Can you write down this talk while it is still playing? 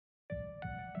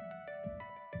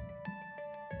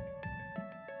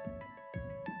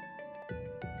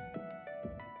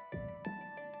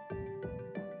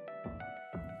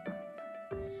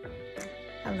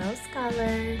Hello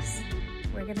scholars!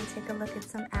 We're going to take a look at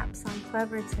some apps on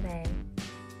Clever today.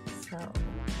 So,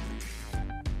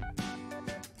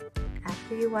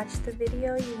 after you watch the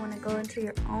video, you want to go into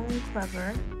your own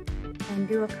Clever and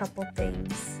do a couple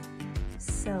things.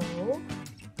 So,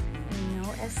 we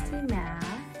know ST Math,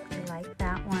 we like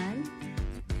that one.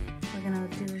 We're going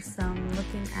to do some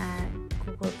looking at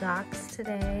Google Docs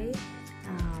today.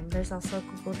 There's also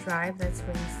Google Drive, that's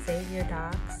where you save your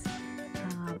docs.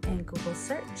 And Google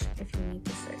Search if you need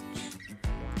to search.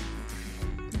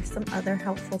 There's some other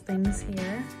helpful things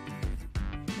here.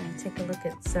 I'm going to take a look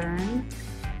at Zearn.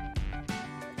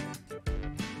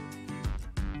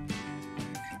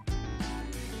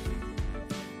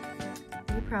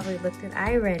 You probably looked at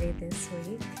iReady this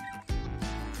week.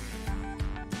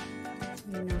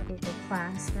 You know Google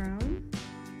Classroom.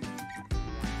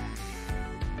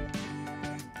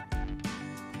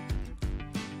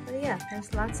 Yeah,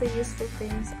 there's lots of useful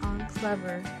things on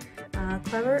Clever.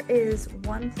 Clever is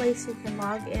one place you can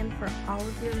log in for all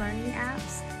of your learning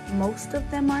apps. Most of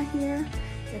them are here.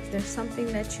 If there's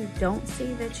something that you don't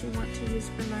see that you want to use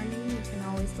for learning, you can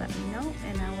always let me know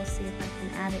and I will see if I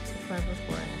can add it to Clever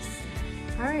for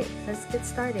us. Alright, let's get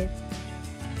started.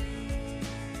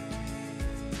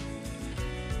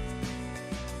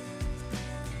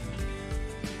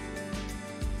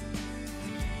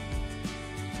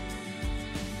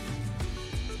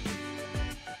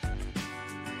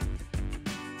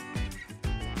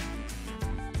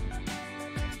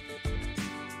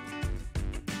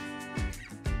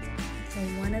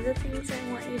 One of the things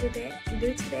I want you to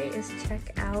do today is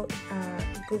check out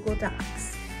Google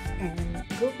Docs. And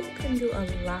Google can do a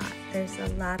lot. There's a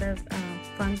lot of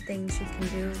fun things you can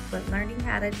do, but learning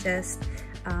how to just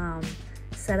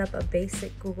set up a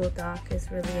basic Google Doc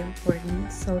is really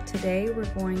important. So today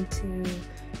we're going to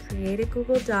create a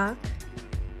Google Doc,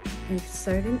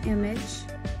 insert an image,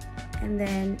 and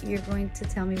then you're going to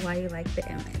tell me why you like the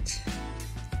image.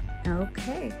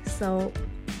 Okay, so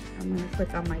I'm going to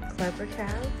click on my Clever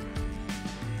tab.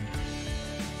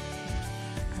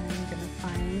 I'm going to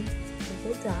find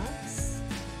Google Docs.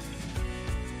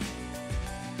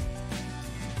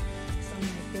 So my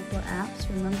Google Apps,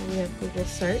 remember we have Google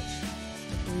Search.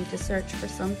 If you need to search for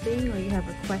something or you have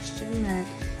a question that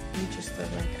you just are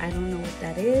like, I don't know what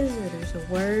that is, or there's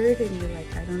a word and you're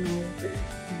like, I don't know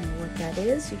what that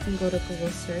is, you can go to Google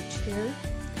Search here.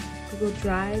 Google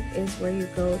Drive is where you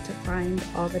go to find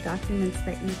all the documents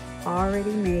that you've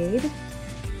already made.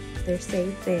 They're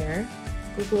saved there.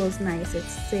 Google is nice, it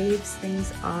saves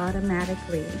things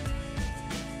automatically.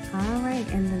 Alright,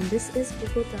 and then this is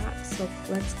Google Docs, so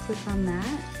let's click on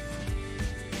that.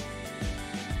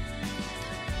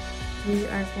 We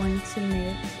are going to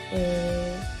make a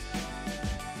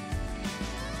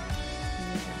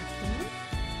new document.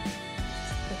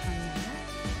 Let's click on that.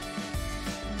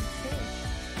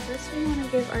 First we want to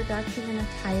give our document a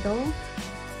title,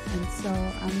 and so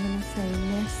I'm going to say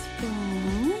Miss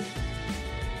Brown.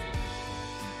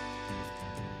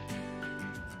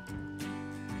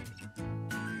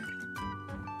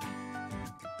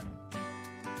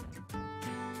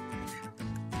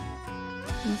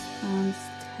 Miss Brown's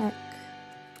Tech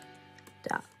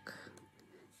Doc.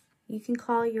 You can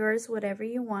call yours whatever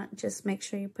you want, just make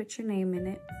sure you put your name in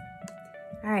it.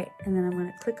 Alright, and then I'm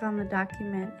going to click on the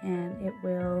document and it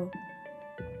will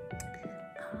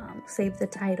save the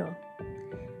title.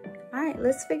 Alright,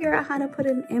 let's figure out how to put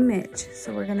an image.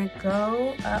 So we're going to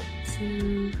go up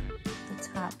to the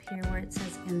top here where it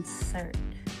says Insert.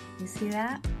 You see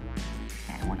that?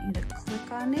 Okay, I want you to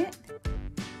click on it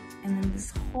and then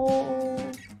this whole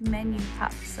menu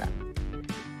pops up.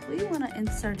 We want to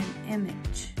insert an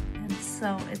image, and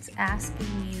so it's asking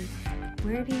me,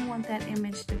 where do you want that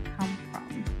image to come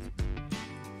from?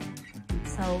 And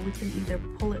so we can either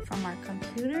pull it from our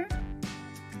computer,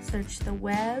 search the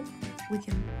web, we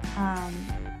can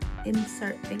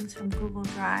insert things from Google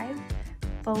Drive,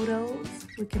 photos,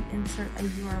 we can insert a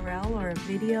URL or a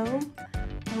video,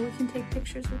 or we can take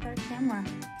pictures with our camera.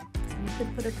 So we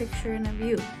could put a picture in a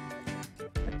view.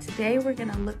 But today we're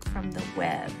going to look from the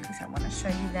web because I want to show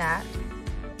you that.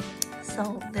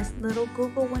 So this little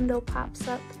Google window pops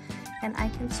up and I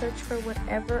can search for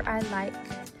whatever I like.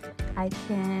 I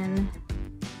can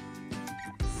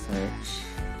search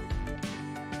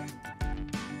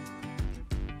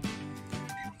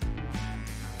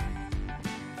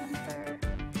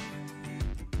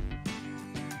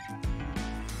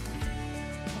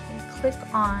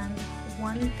click on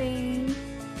one thing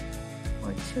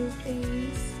or two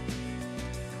things.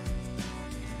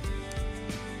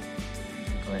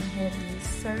 Go ahead and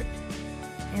insert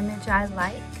image I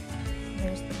like.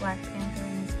 There's the Black Panther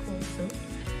in his cool suit.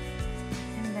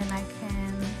 And then I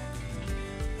can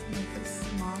make it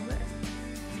smaller.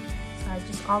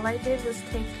 So all I did was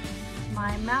take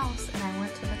my mouse and I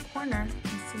went to the corner. You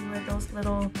see where those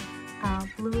little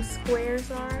blue squares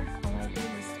are? All I did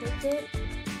was take it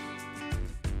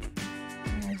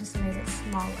and I just made it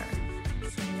smaller.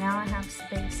 So now I have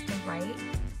space to write.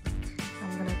 So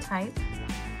I'm gonna type,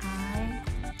 I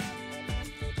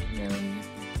really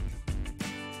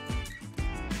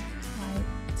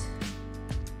liked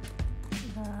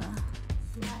the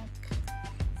black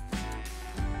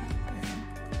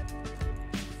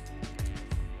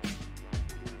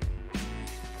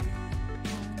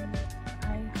Panther. I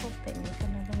hope they make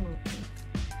another movie.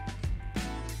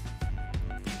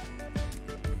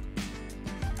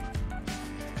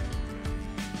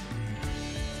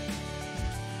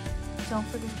 Don't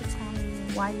forget to tell me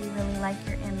why you really like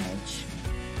your image.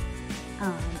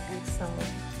 And so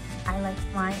I like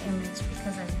my image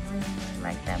because I really, really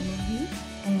like that movie,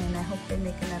 and I hope they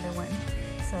make another one.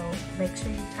 So make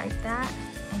sure you type that,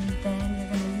 and then you're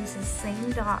going to use the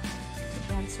same doc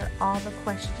to answer all the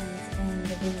questions in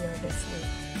the video this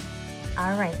week.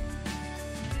 All right,